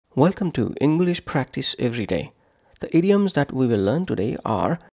Welcome to English Practice Every Day. The idioms that we will learn today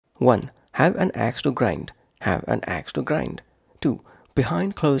are 1. Have an axe to grind. Have an axe to grind. 2.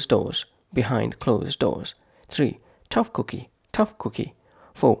 Behind closed doors. Behind closed doors. 3. Tough cookie. Tough cookie.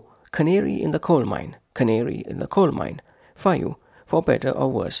 4. Canary in the coal mine. Canary in the coal mine. 5. For better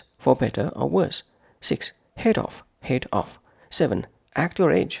or worse. For better or worse. 6. Head off. Head off. 7. Act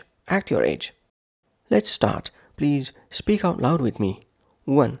your age. Act your age. Let's start. Please speak out loud with me.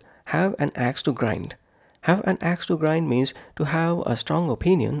 1. Have an axe to grind. Have an axe to grind means to have a strong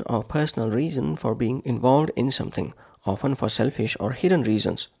opinion or personal reason for being involved in something, often for selfish or hidden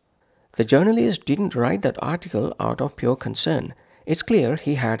reasons. The journalist didn't write that article out of pure concern. It's clear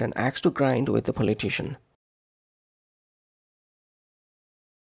he had an axe to grind with the politician.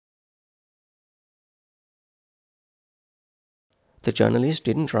 The journalist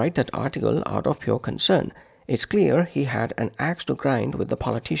didn't write that article out of pure concern. It's clear he had an axe to grind with the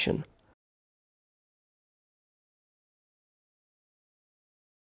politician.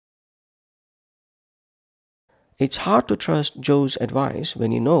 It's hard to trust Joe's advice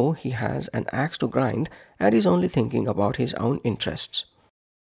when you know he has an axe to grind and is only thinking about his own interests.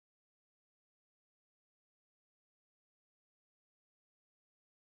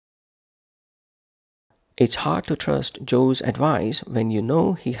 It's hard to trust Joe's advice when you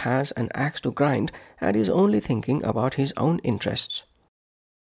know he has an axe to grind and is only thinking about his own interests.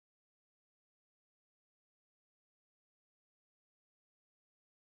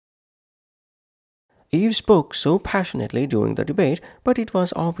 Eve spoke so passionately during the debate, but it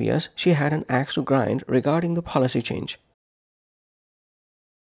was obvious she had an axe to grind regarding the policy change.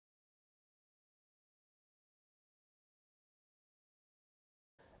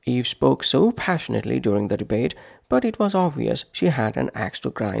 Eve spoke so passionately during the debate, but it was obvious she had an axe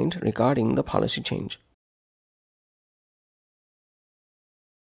to grind regarding the policy change.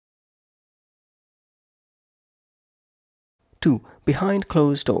 Two, behind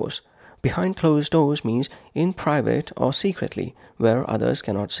closed doors. Behind closed doors means in private or secretly, where others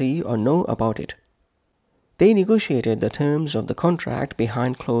cannot see or know about it. They negotiated the terms of the contract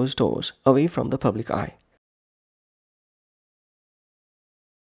behind closed doors, away from the public eye.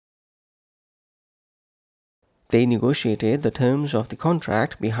 They negotiated the terms of the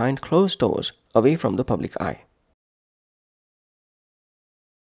contract behind closed doors, away from the public eye.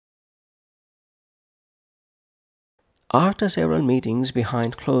 After several meetings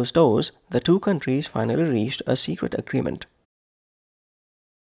behind closed doors, the two countries finally reached a secret agreement.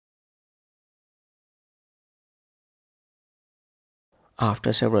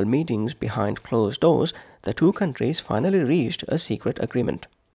 After several meetings behind closed doors, the two countries finally reached a secret agreement.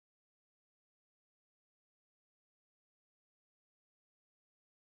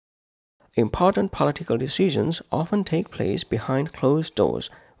 Important political decisions often take place behind closed doors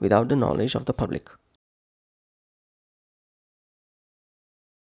without the knowledge of the public.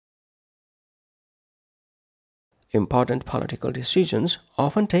 Important political decisions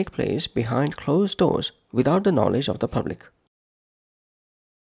often take place behind closed doors without the knowledge of the public.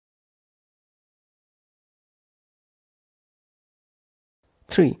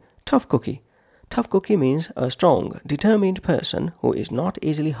 Three, tough cookie. Tough cookie means a strong, determined person who is not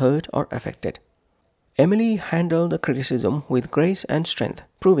easily hurt or affected. Emily handled the criticism with grace and strength,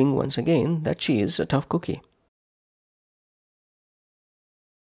 proving once again that she is a tough cookie.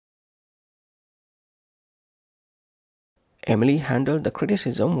 Emily handled the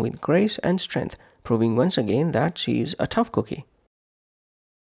criticism with grace and strength, proving once again that she is a tough cookie.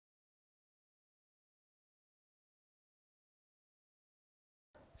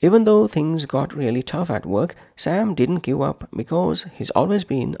 Even though things got really tough at work, Sam didn't give up because he's always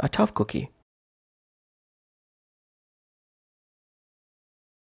been a tough cookie.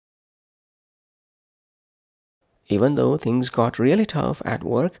 Even though things got really tough at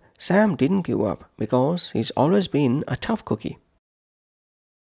work, Sam didn't give up because he's always been a tough cookie.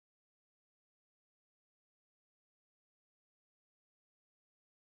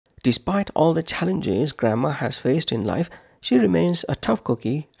 Despite all the challenges Grandma has faced in life, she remains a tough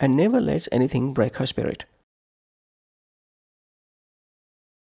cookie and never lets anything break her spirit.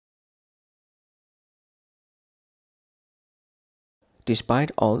 Despite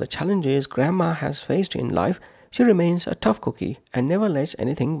all the challenges Grandma has faced in life, she remains a tough cookie and never lets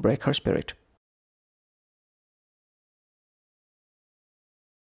anything break her spirit.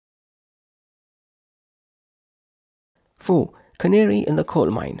 Four, canary in the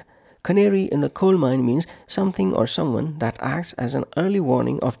coal mine. Canary in the coal mine means something or someone that acts as an early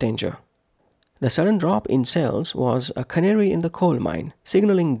warning of danger. The sudden drop in sales was a canary in the coal mine,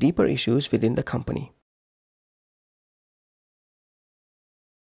 signaling deeper issues within the company.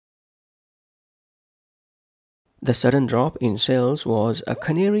 The sudden drop in sales was a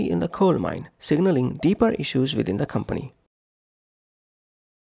canary in the coal mine, signaling deeper issues within the company.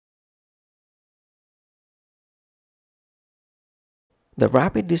 The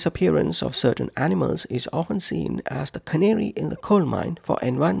rapid disappearance of certain animals is often seen as the canary in the coal mine for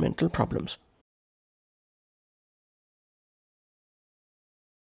environmental problems.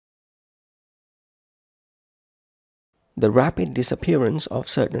 The rapid disappearance of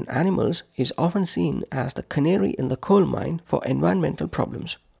certain animals is often seen as the canary in the coal mine for environmental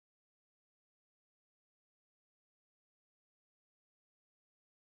problems.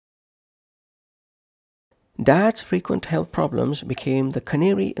 Dad's frequent health problems became the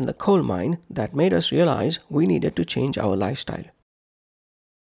canary in the coal mine that made us realize we needed to change our lifestyle.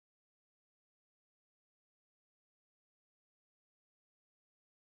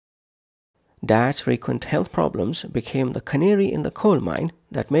 Dad's frequent health problems became the canary in the coal mine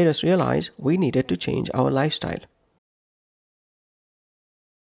that made us realize we needed to change our lifestyle.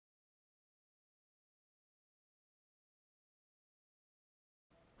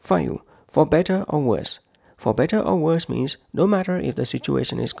 Five, for better or worse. For better or worse means no matter if the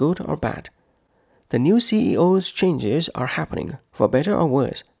situation is good or bad. The new CEO's changes are happening, for better or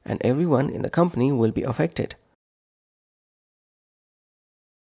worse, and everyone in the company will be affected.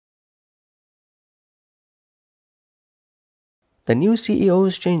 The new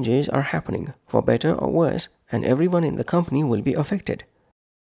CEO's changes are happening, for better or worse, and everyone in the company will be affected.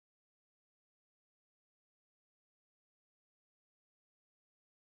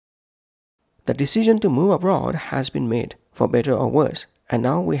 The decision to move abroad has been made, for better or worse, and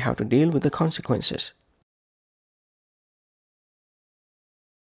now we have to deal with the consequences.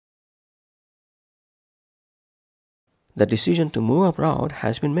 The decision to move abroad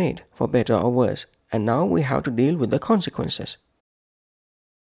has been made, for better or worse, and now we have to deal with the consequences.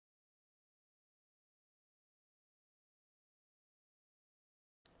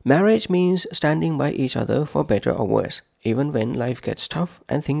 Marriage means standing by each other for better or worse, even when life gets tough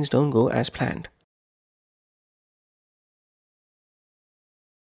and things don't go as planned.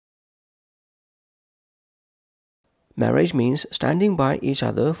 Marriage means standing by each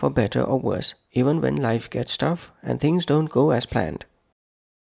other for better or worse, even when life gets tough and things don't go as planned.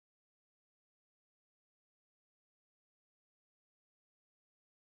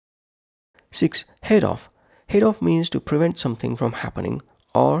 Six, head off. Head off means to prevent something from happening,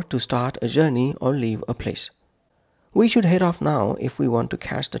 or to start a journey or leave a place. We should head off now if we want to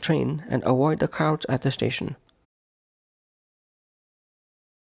catch the train and avoid the crowds at the station.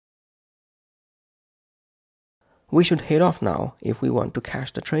 We should head off now if we want to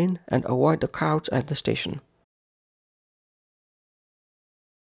catch the train and avoid the crowds at the station.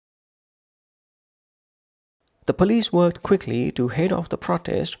 The police worked quickly to head off the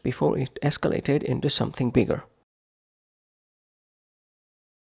protest before it escalated into something bigger.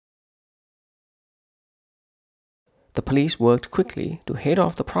 The police worked quickly to head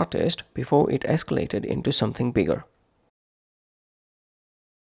off the protest before it escalated into something bigger.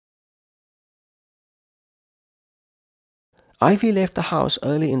 Ivy left the house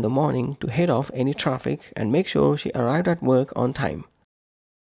early in the morning to head off any traffic and make sure she arrived at work on time.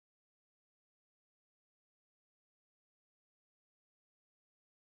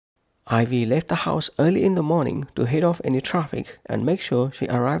 Ivy left the house early in the morning to head off any traffic and make sure she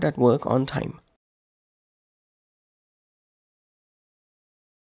arrived at work on time.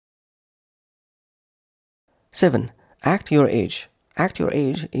 7. Act your age. Act your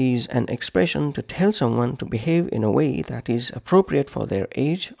age is an expression to tell someone to behave in a way that is appropriate for their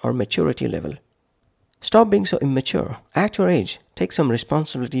age or maturity level. Stop being so immature. Act your age. Take some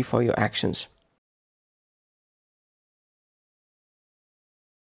responsibility for your actions.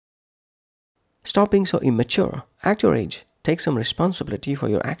 Stop being so immature. Act your age. Take some responsibility for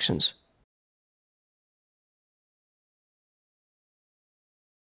your actions.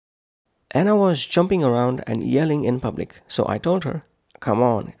 Anna was jumping around and yelling in public, so I told her, "Come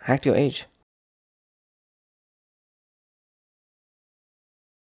on, act your age."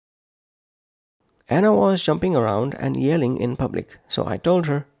 Anna was jumping around and yelling in public, so I told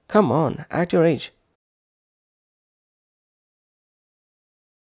her, "Come on, act your age."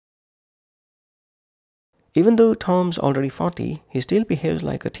 Even though Tom's already 40, he still behaves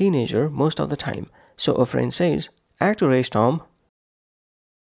like a teenager most of the time, so a friend says, "Act your age, Tom."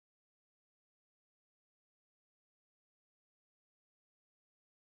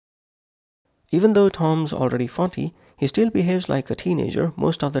 Even though Tom's already 40, he still behaves like a teenager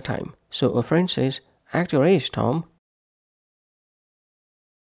most of the time, so a friend says, "Act your age, Tom."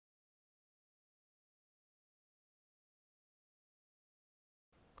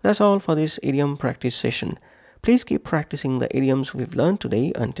 That's all for this idiom practice session. Please keep practicing the idioms we've learned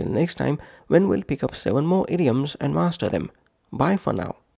today until next time when we'll pick up 7 more idioms and master them. Bye for now.